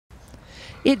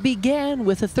It began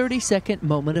with a 30-second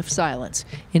moment of silence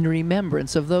in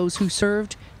remembrance of those who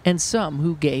served and some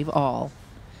who gave all.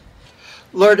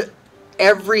 Lord,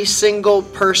 every single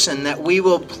person that we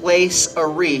will place a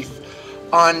wreath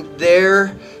on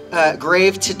their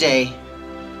grave today,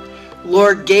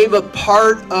 Lord, gave a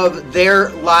part of their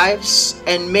lives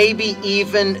and maybe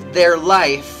even their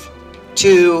life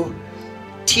to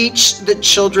teach the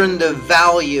children the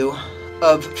value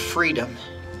of freedom.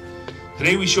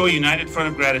 Today we show a united front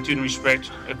of gratitude and respect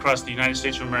across the United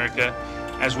States of America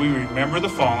as we remember the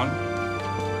fallen,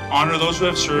 honor those who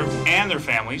have served and their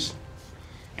families,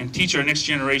 and teach our next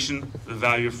generation the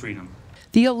value of freedom.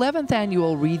 The 11th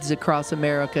annual Wreaths Across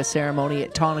America ceremony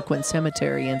at Tonaquint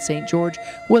Cemetery in St. George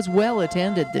was well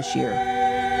attended this year.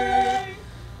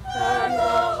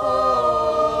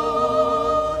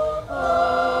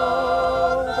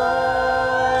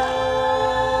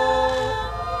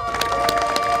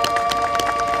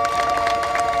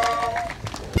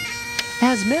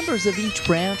 As members of each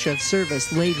branch of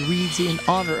service laid wreaths in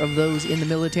honor of those in the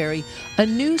military, a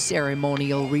new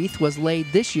ceremonial wreath was laid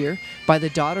this year by the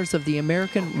Daughters of the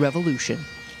American Revolution.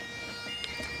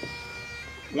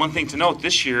 One thing to note,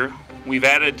 this year we've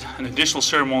added an additional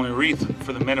ceremonial wreath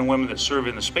for the men and women that serve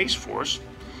in the Space Force,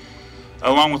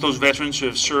 along with those veterans who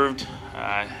have served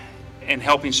in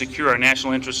helping secure our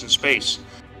national interests in space.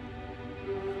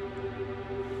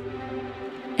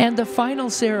 And the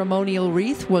final ceremonial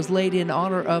wreath was laid in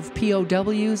honor of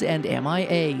POWs and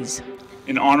MIAs.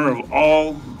 In honor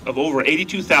of over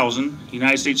 82,000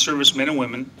 United States servicemen and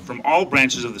women from all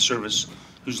branches of the service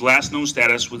whose last known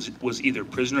status was either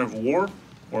prisoner of war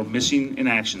or missing in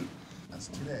action.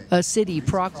 A city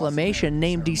proclamation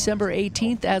named December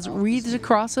 18th as Wreaths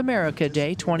Across America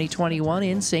Day 2021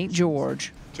 in St.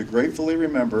 George. To gratefully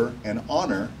remember and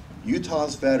honor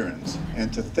Utah's veterans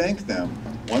and to thank them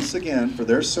once again for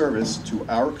their service to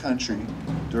our country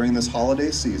during this holiday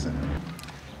season.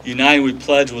 United We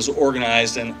Pledge was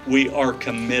organized, and we are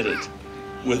committed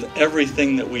with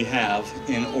everything that we have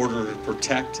in order to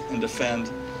protect and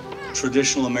defend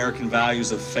traditional American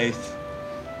values of faith,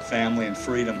 family, and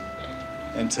freedom,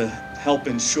 and to help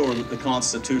ensure that the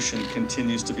Constitution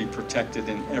continues to be protected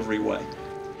in every way.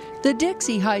 The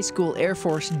Dixie High School Air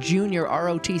Force Junior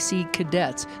ROTC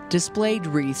cadets displayed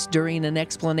wreaths during an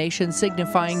explanation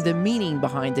signifying the meaning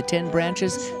behind the 10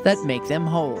 branches that make them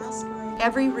whole.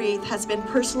 Every wreath has been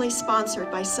personally sponsored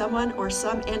by someone or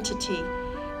some entity,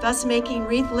 thus making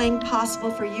wreath laying possible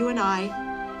for you and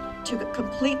I to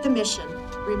complete the mission.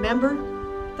 Remember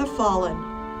the fallen,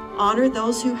 honor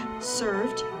those who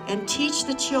served, and teach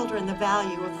the children the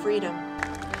value of freedom.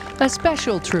 A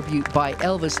special tribute by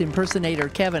Elvis impersonator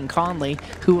Kevin Conley,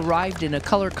 who arrived in a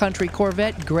Color Country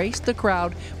Corvette, graced the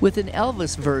crowd with an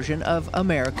Elvis version of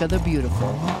America the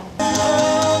Beautiful.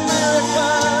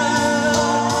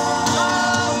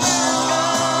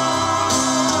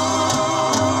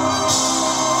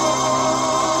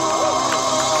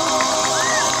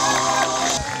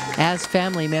 As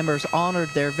family members honored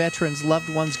their veterans' loved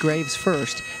ones' graves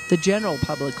first, the general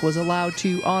public was allowed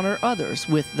to honor others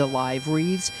with the live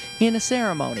wreaths in a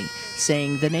ceremony,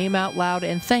 saying the name out loud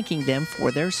and thanking them for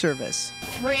their service.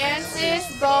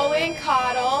 Francis Bowen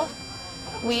Cottle,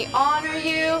 we honor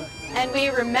you and we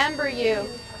remember you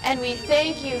and we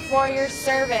thank you for your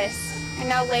service. And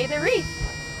now lay the wreath.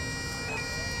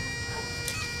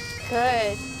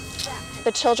 Good.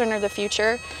 The children are the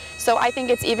future. So I think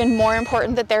it's even more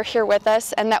important that they're here with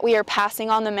us and that we are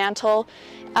passing on the mantle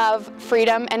of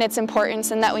freedom and its importance,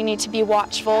 and that we need to be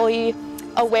watchfully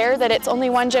aware that it's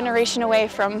only one generation away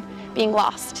from being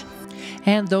lost.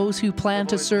 And those who plan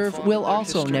to serve will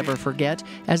also never forget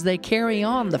as they carry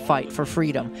on the fight for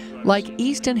freedom, like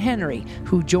Easton Henry,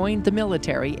 who joined the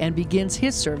military and begins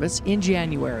his service in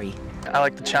January. I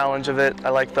like the challenge of it, I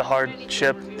like the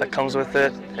hardship that comes with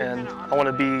it, and I want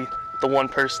to be the one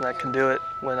person that can do it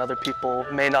when other people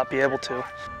may not be able to.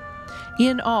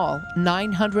 In all,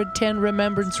 910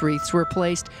 remembrance wreaths were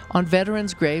placed on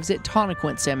veterans' graves at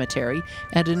Tonaquint Cemetery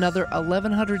and another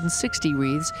 1,160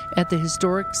 wreaths at the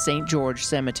historic St. George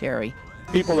Cemetery.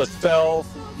 People that fell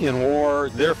in war,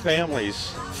 their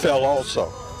families fell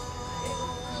also.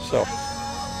 So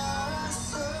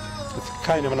it's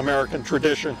kind of an American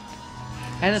tradition.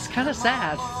 And it's kind of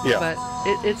sad, yeah. But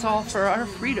it's all for our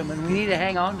freedom, and we need to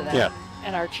hang on to that. Yeah.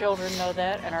 And our children know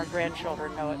that, and our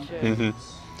grandchildren know it too.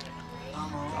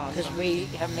 Because we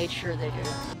have made sure they do.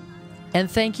 And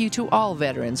thank you to all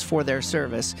veterans for their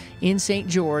service. In St.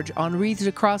 George on Wreaths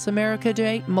Across America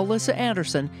Day, Melissa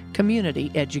Anderson,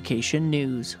 Community Education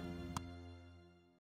News.